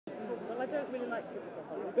don't really like typical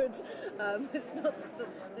Hollywood. It's not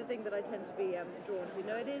the thing that I tend to be drawn to.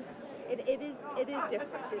 No, it is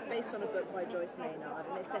different. It's based on a book by Joyce Maynard,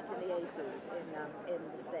 and it's set in the 80s in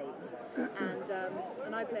the States.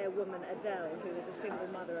 And I play a woman, Adele, who is a single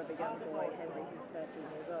mother of a young boy, Henry, who's 13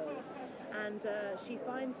 years old. And she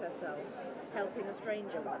finds herself helping a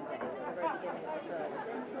stranger one day at the very beginning of the film.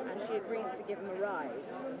 And she agrees to give him a ride.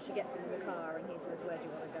 And she gets him in the car, and he says, "Where do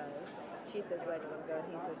you want to go?" She says, "Where do you want to go?"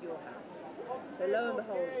 And he says, "Your house." So lo and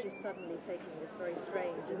behold, she's suddenly taking this very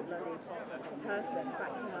strange and bloodied person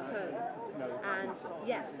back to her home. And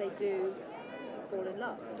yes, they do fall in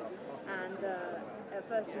love. And at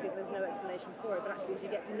first you think there's no explanation for it, but actually as you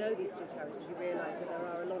get to know these two characters, you realise that there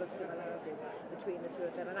are a lot of similarities between the two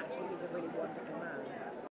of them, and actually he's a really wonderful man.